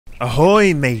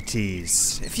Ahoy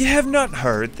mateys! If you have not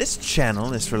heard, this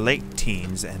channel is for late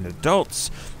teens and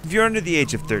adults. If you're under the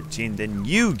age of 13, then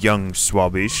you young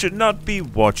swabbies should not be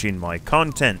watching my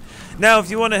content. Now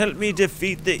if you want to help me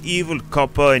defeat the evil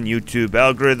COPPA and YouTube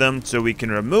algorithm so we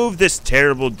can remove this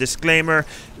terrible disclaimer,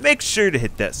 make sure to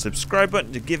hit that subscribe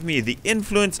button to give me the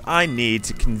influence I need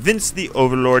to convince the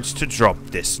overlords to drop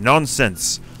this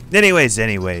nonsense.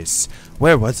 Anyways,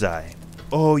 where was I?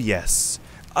 Oh yes.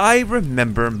 I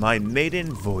remember my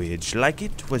maiden voyage like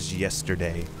it was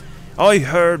yesterday. I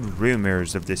heard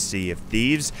rumors of the Sea of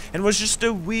Thieves and was just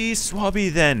a wee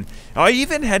swabby then. I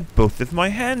even had both of my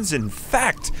hands. In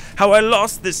fact, how I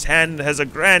lost this hand has a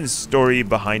grand story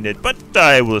behind it, but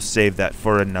I will save that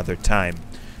for another time.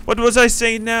 What was I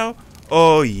saying now?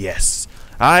 Oh yes,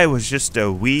 I was just a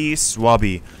wee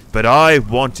swabby, but I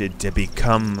wanted to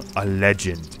become a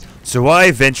legend. So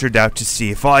I ventured out to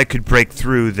see if I could break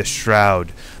through the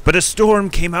shroud, but a storm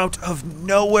came out of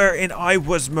nowhere and I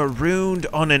was marooned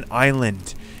on an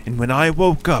island. And when I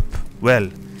woke up, well,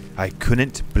 I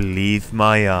couldn't believe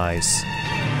my eyes.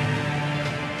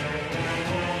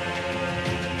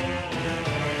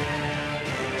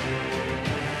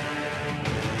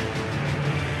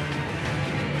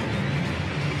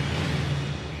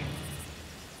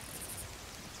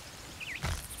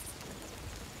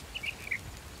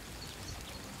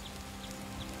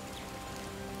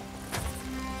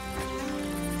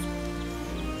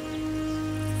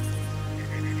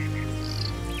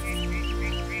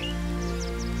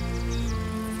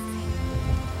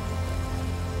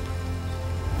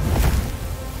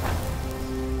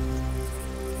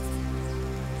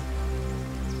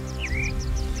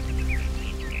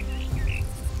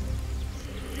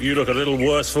 You look a little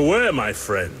worse for wear, my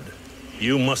friend.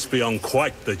 You must be on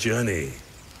quite the journey.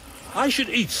 I should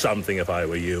eat something if I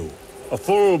were you. A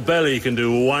full belly can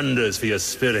do wonders for your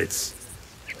spirits.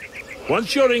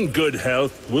 Once you're in good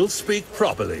health, we'll speak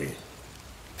properly.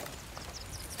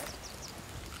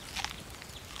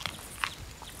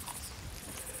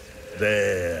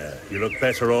 There, you look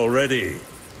better already.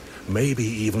 Maybe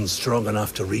even strong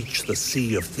enough to reach the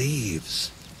Sea of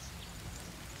Thieves.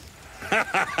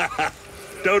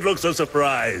 Don't look so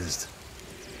surprised.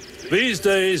 These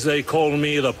days, they call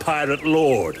me the Pirate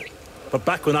Lord. But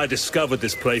back when I discovered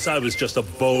this place, I was just a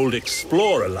bold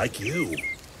explorer like you.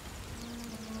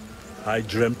 I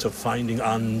dreamt of finding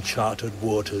uncharted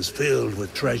waters filled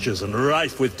with treasures and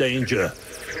rife with danger,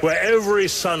 where every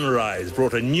sunrise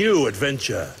brought a new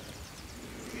adventure.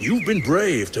 You've been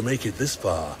brave to make it this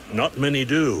far. Not many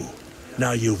do.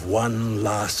 Now you've one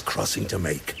last crossing to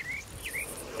make.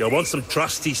 You'll want some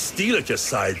trusty steel at your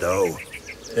side, though.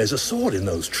 There's a sword in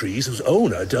those trees whose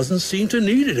owner doesn't seem to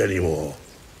need it anymore.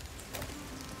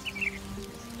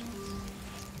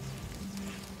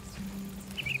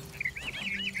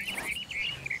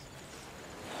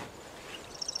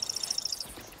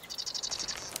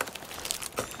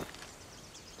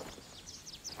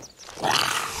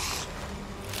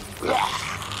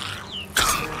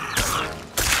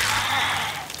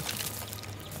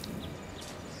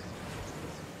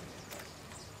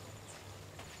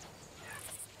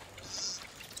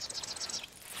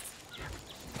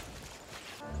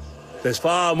 There's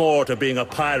far more to being a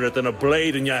pirate than a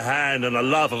blade in your hand and a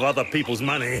love of other people's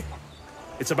money.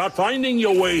 It's about finding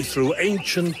your way through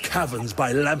ancient caverns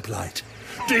by lamplight,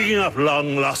 digging up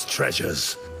long-lost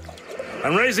treasures,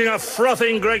 and raising a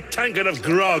frothing great tankard of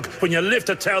grog when you live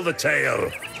to tell the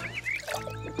tale.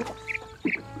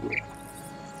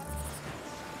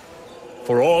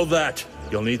 For all that,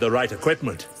 you'll need the right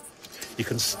equipment. You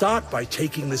can start by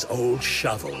taking this old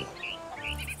shovel.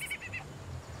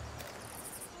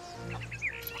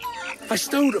 I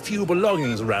stowed a few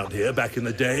belongings around here back in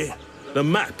the day. The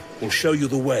map will show you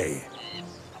the way.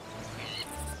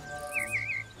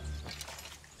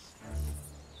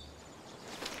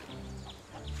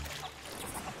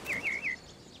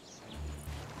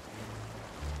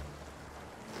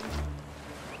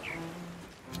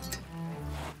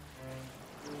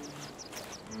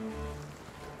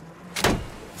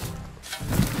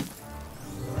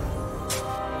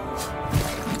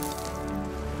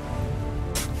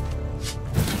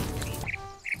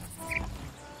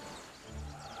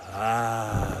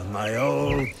 My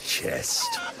old chest.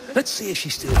 Let's see if she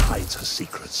still hides her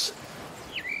secrets.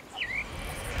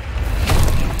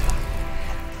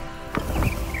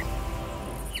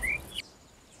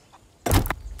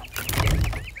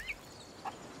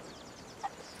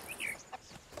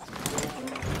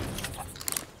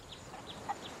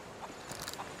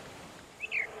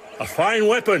 A fine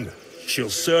weapon. She'll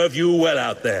serve you well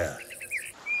out there.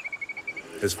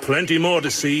 There's plenty more to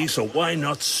see, so why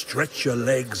not stretch your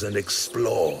legs and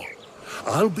explore?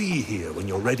 I'll be here when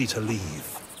you're ready to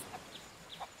leave.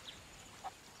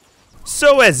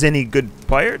 So as any good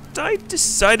pirate, I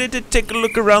decided to take a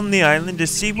look around the island to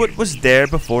see what was there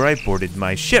before I boarded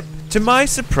my ship. To my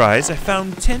surprise, I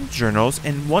found 10 journals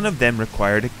and one of them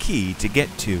required a key to get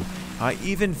to. I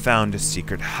even found a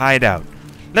secret hideout.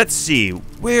 Let's see,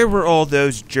 where were all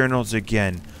those journals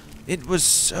again? It was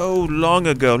so long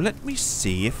ago, let me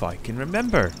see if I can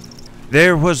remember.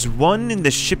 There was one in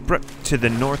the shipwreck to the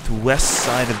northwest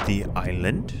side of the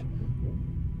island.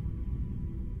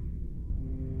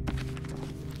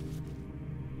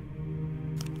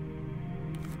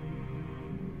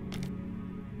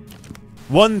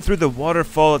 One through the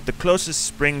waterfall at the closest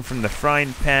spring from the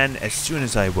frying pan as soon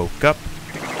as I woke up.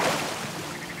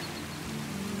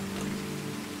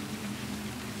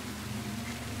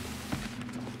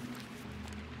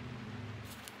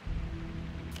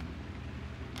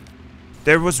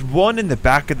 There was one in the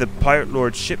back of the Pirate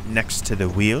Lord's ship next to the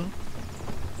wheel.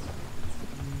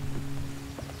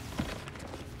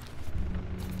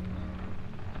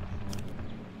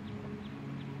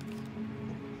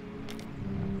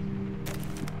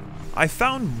 I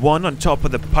found one on top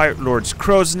of the Pirate Lord's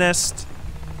crow's nest.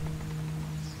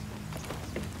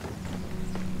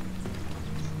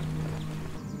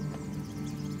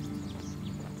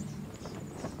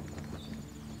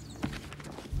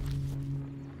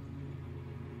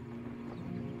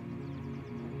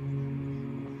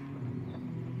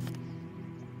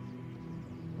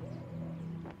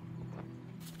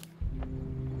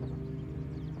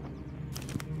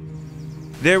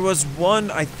 There was one,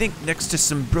 I think, next to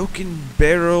some broken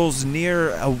barrels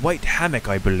near a white hammock,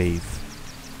 I believe.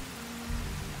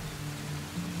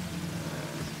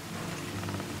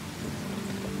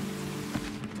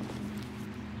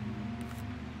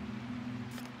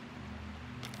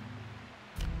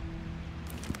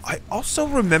 I also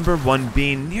remember one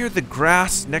being near the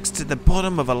grass next to the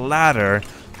bottom of a ladder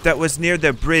that was near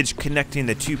the bridge connecting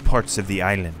the two parts of the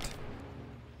island.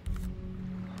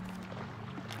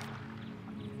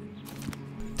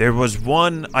 There was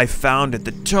one I found at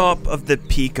the top of the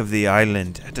peak of the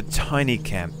island at a tiny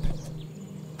camp.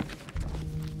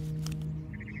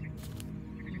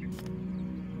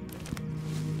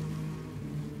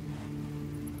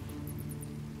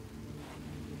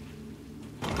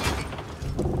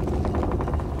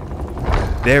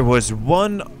 There was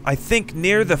one, I think,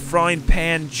 near the frying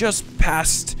pan just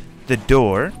past the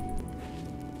door.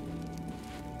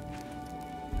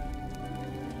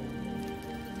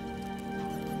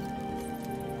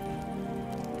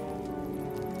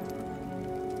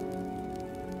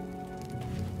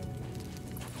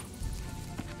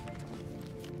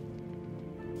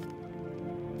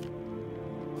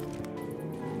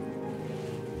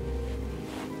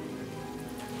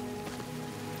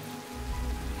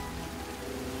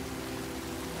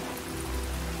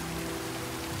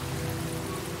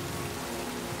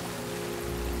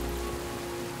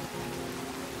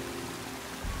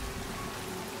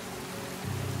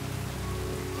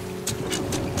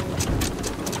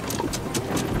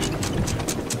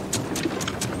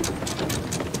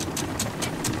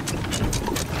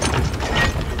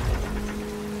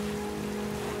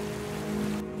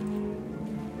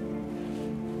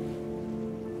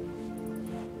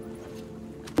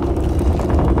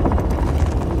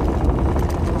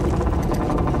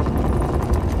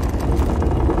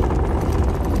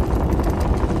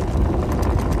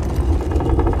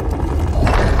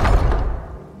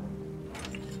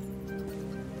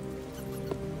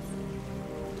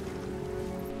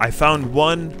 I found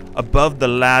one above the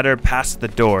ladder past the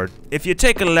door. If you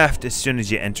take a left as soon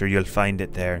as you enter, you'll find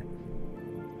it there.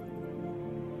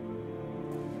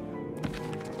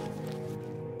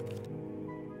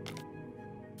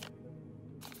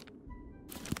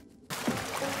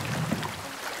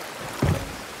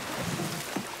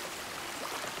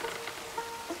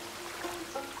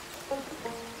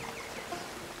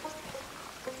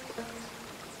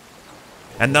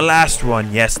 And the last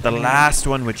one, yes, the last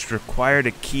one which required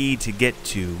a key to get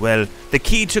to. Well, the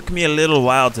key took me a little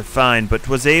while to find, but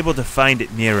was able to find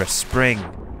it near a spring.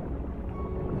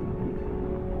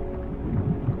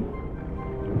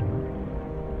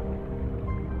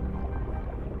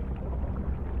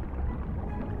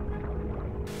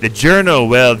 The journal,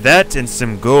 well, that and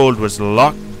some gold was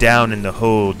locked down in the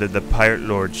hold of the Pirate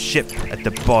Lord's ship at the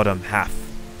bottom half.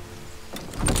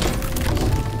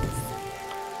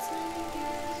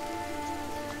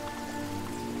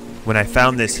 When I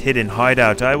found this hidden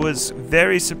hideout, I was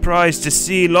very surprised to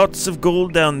see lots of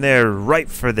gold down there ripe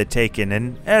for the taking,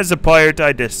 and as a pirate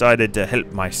I decided to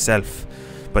help myself.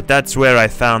 but that's where I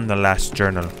found the last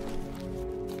journal.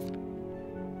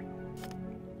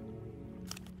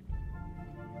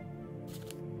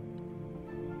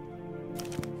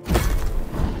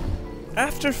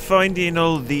 After finding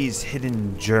all these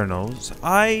hidden journals,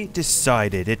 I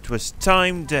decided it was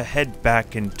time to head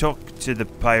back and talk to the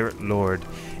Pirate Lord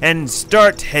and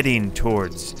start heading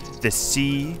towards the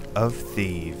Sea of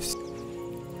Thieves.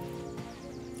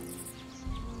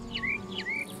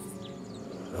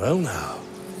 Well now,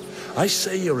 I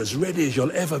say you're as ready as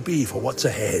you'll ever be for what's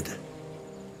ahead.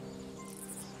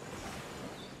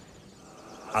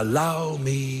 Allow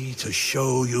me to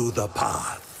show you the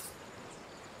path.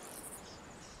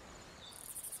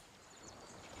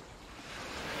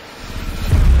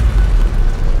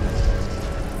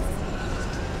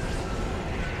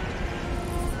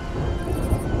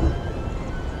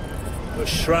 The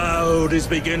shroud is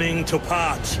beginning to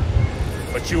part,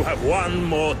 but you have one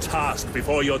more task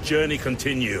before your journey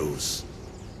continues.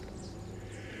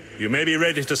 You may be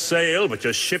ready to sail, but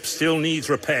your ship still needs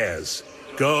repairs.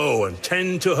 Go and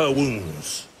tend to her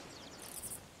wounds.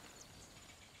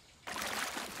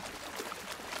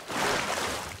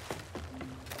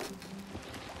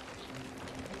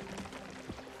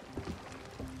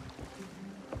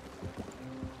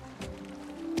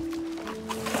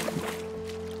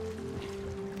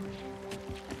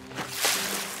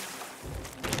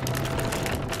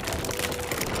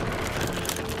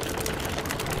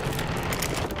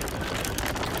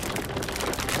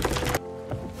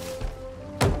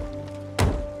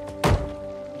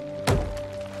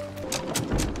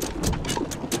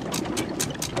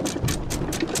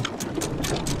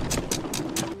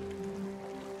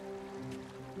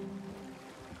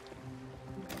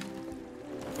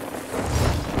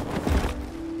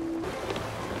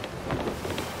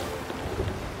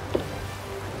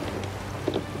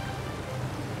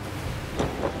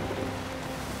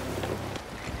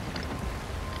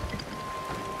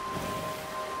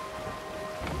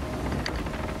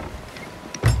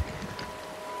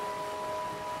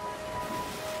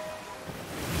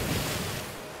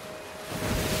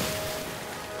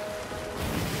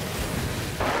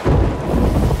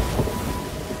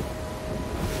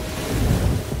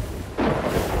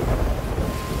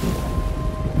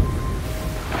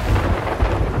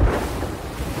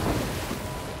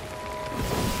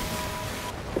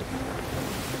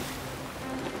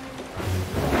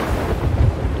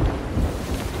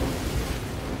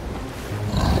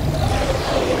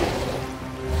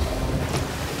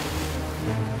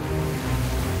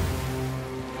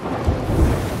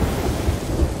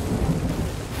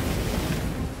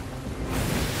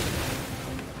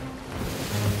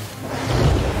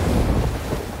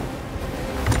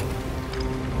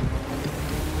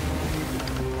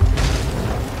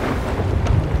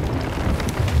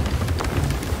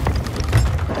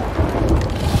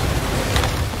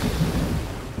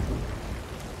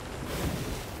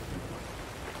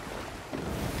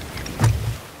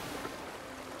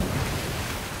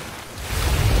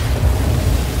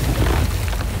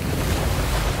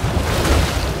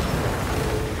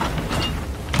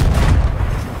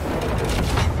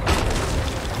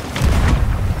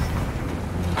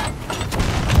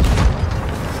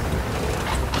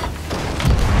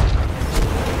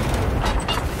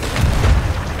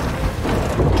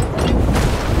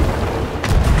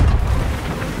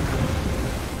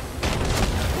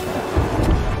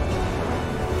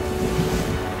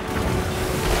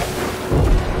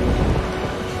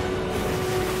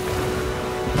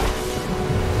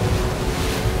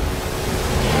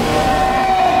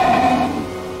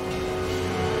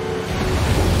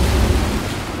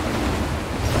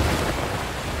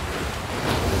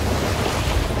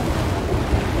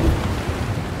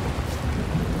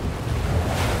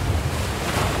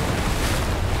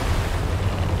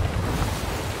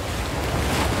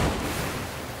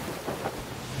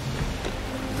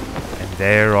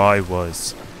 There I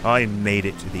was. I made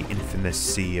it to the infamous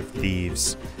Sea of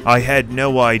Thieves. I had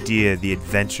no idea the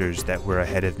adventures that were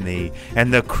ahead of me,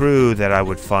 and the crew that I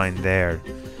would find there.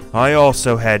 I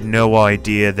also had no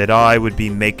idea that I would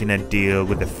be making a deal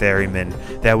with the ferryman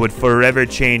that would forever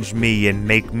change me and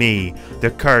make me the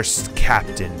cursed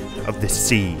captain of the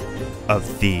Sea of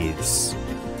Thieves.